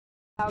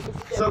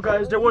So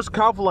guys, there was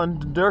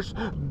Kaufland. There's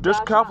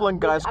Kaufland,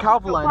 guys.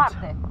 Kaufland.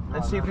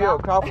 And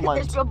CPO,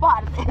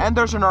 Kaufland. And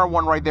there's another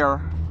one right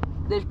there.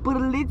 The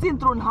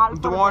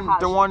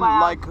one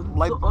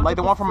like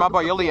the one from Abba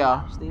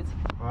Ilia.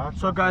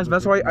 So guys,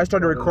 that's why I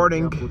started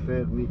recording.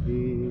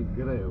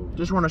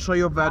 Just want to show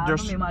you that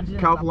there's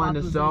Kaufland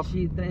and stuff.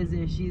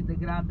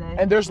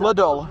 And there's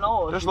Lidl.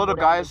 There's Lidl,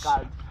 guys.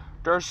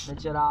 There's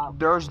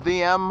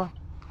DM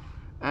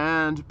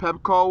and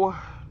Pepco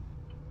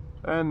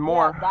and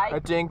more, I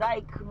think.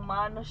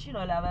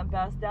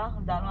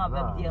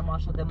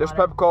 There's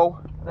Pepco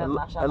and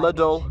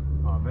Lidl.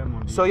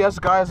 So yes,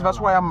 guys, that's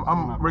why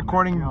I'm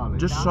recording,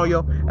 just to show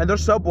you. And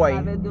there's Subway.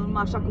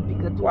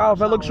 Wow,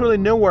 that looks really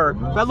newer.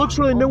 That looks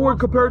really newer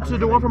compared to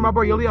the one from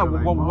Abba Ilia.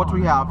 What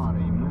we have.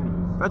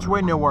 That's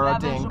way newer, I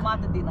think.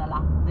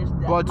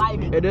 But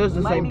it is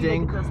the same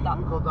thing.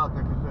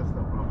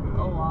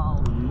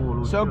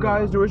 So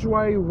guys, the reason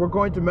why we're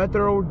going to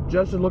Metro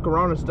just to look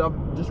around and stuff.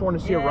 Just want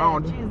to see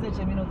around.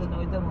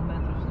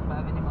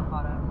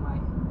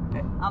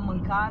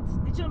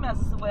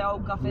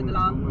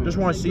 Just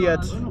want to see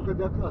it.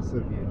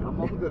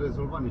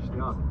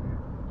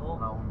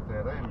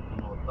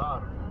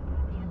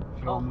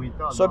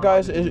 So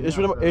guys, it's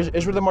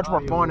really much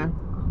more fun.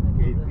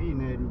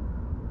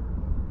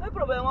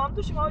 Problema, am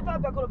dus și m-am uitat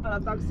pe acolo pe la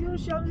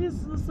taxiuri și am zis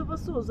să vă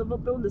sun, să văd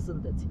pe unde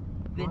sunteți.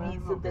 Veniți,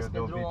 sunteți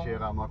pe drum.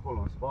 Eram acolo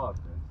în spate.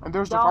 And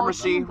there's the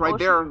pharmacy right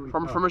there,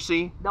 from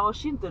pharmacy. Dar o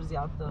și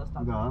întârziat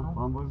ăsta. Da,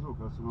 am văzut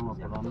că sunăm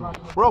pe la noi.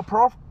 Bro,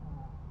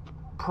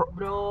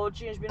 vreo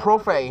 5 minute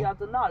Profe. întârziat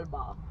în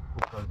Alba.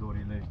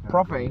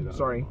 Profe,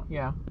 sorry,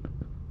 yeah.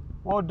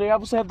 Well, they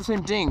obviously have the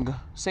same thing.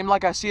 Same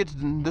like I see it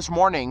this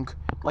morning,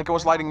 like it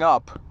was lighting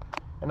up.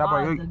 And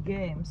the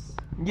games.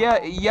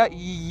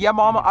 Yeah,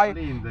 Mama.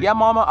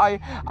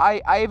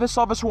 I even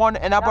saw this one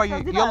in Abba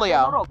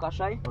Ilia.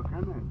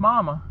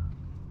 Mama,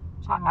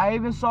 I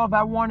even saw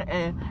that one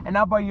in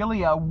Abba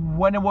Ilia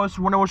when it was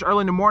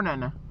early in the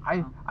morning.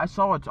 I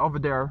saw it over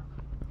there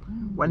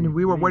when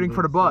we were waiting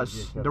for the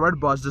bus, the red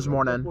bus this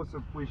morning.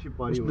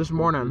 This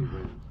morning.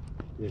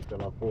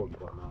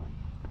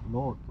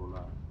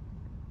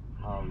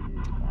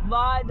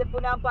 Vai,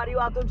 depuneam pariu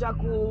atunci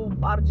cu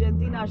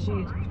Argentina și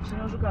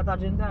nu jucat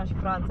Argentina și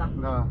Franța.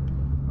 Da.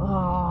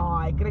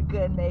 Ai, cred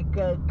că ne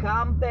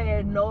căcam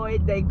pe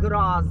noi de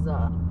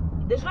groază.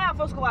 Deci noi am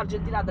fost cu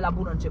Argentina de la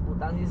bun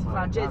început. Am zis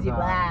francezii, la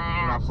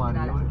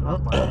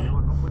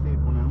pariuri nu puteai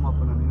pune numai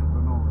până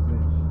minutul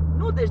 90.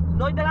 Nu, deci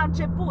noi de la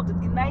început,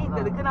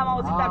 dinainte, de când am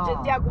auzit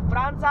Argentina cu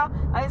Franța,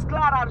 am zis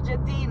clar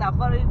Argentina,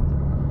 fără...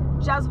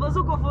 Și ați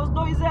văzut că a fost 2-0,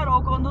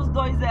 au condus 2-0,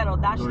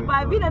 dar și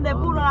mai vine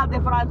nebunul ăla de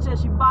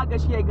francez și bagă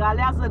și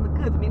egalează în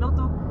cât?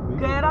 Minutul?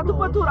 Că era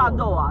după tura a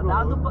doua,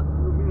 da? După...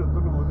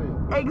 Minutul 90.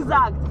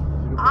 Exact.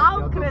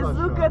 Am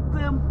crezut că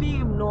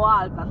tâmpim, nu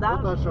alta, da?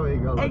 Tot așa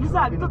egal.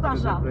 Exact, tot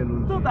așa.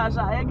 Tot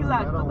așa,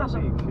 exact, tot așa.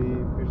 Și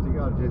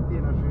câștiga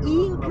Argentina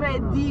și...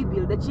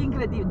 Incredibil, deci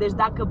incredibil. Deci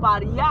dacă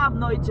pariam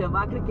noi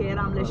ceva, cred că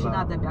eram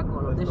leșinate pe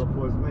acolo. Deci...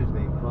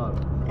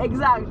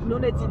 Exact,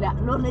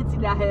 nu ne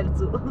ținea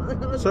herțul.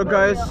 So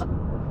guys,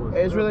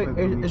 it's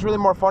really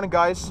more fun,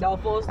 guys.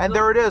 And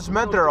there it is,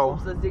 Metro.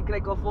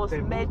 Cred că a fost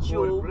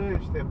meciul. There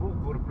it is.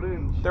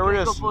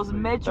 Cred că a fost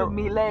meciul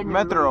mileniului.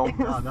 Metro.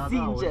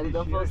 Sincer,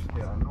 a fost.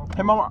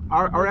 Hey mama,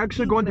 are we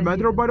actually going to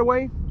Metro, by the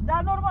way? Da,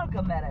 normal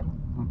că merem.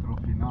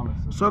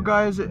 So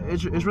guys,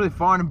 it's really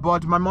fun,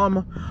 but my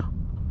mom.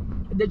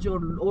 Deci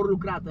ori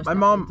lucrat ăștia.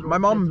 My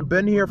mom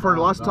been here for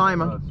the last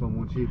time.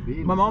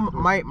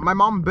 My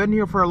mom been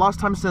here for the last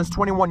time since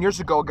 21 years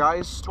ago,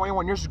 guys.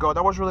 21 years ago.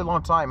 That was a really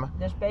long time.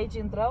 Deci pe aici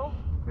intrăm?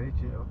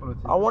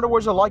 I wonder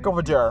where's it like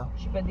over there.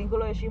 Și pe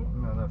dincolo ieșim?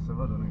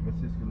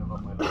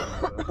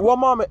 Well,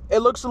 mom,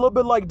 it looks a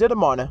little bit like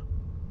Didymon.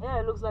 Yeah,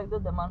 it looks like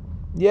Didymon.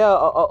 Yeah,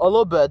 a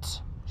little bit.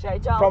 Și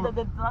aici au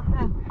de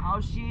toate, au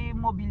și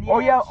mobilier.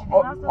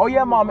 Oh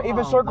yeah, mom.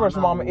 Even Circus,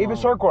 mom. Even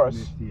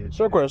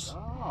Circus.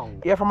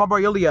 Yeah, from Abba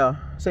Ilia.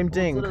 Same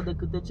thing.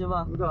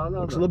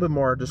 Looks a little bit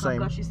more the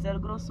same.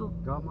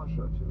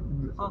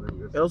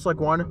 It looks like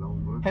one.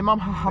 Hey mom,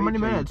 how many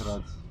minutes?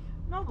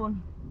 No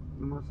bun.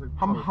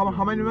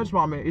 How many minutes,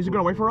 mom? Is it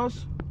gonna wait for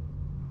us?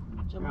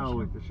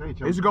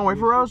 Is it gonna wait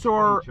for us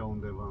or?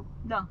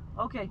 Da,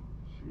 ok.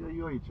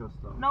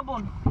 No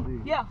bun.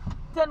 Yeah,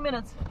 10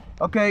 minutes.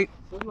 Okay.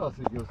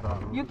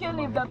 You can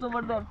leave that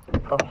over there.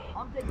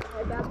 I'm taking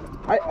my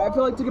backpack. I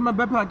feel like taking my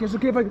backpack. Is it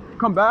okay if I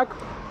come back?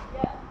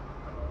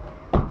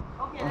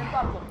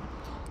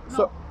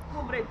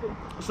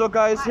 So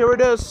guys, here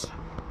it is.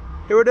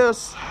 Here it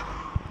is.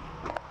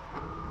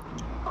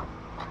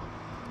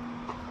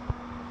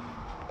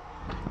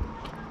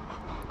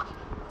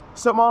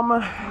 So mom,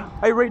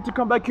 are you ready to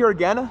come back here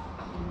again?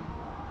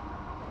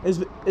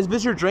 Is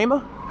this your dream?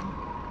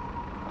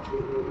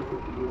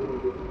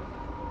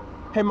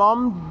 Hey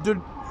mom,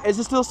 is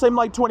it still the same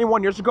like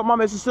 21 years ago,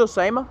 mom? Is it still the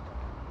same? I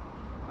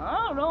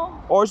don't know.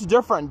 Or is it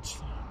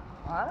different?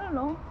 I don't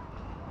know.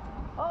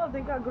 Oh,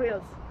 they got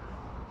grills.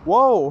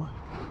 Whoa.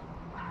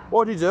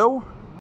 What did you do?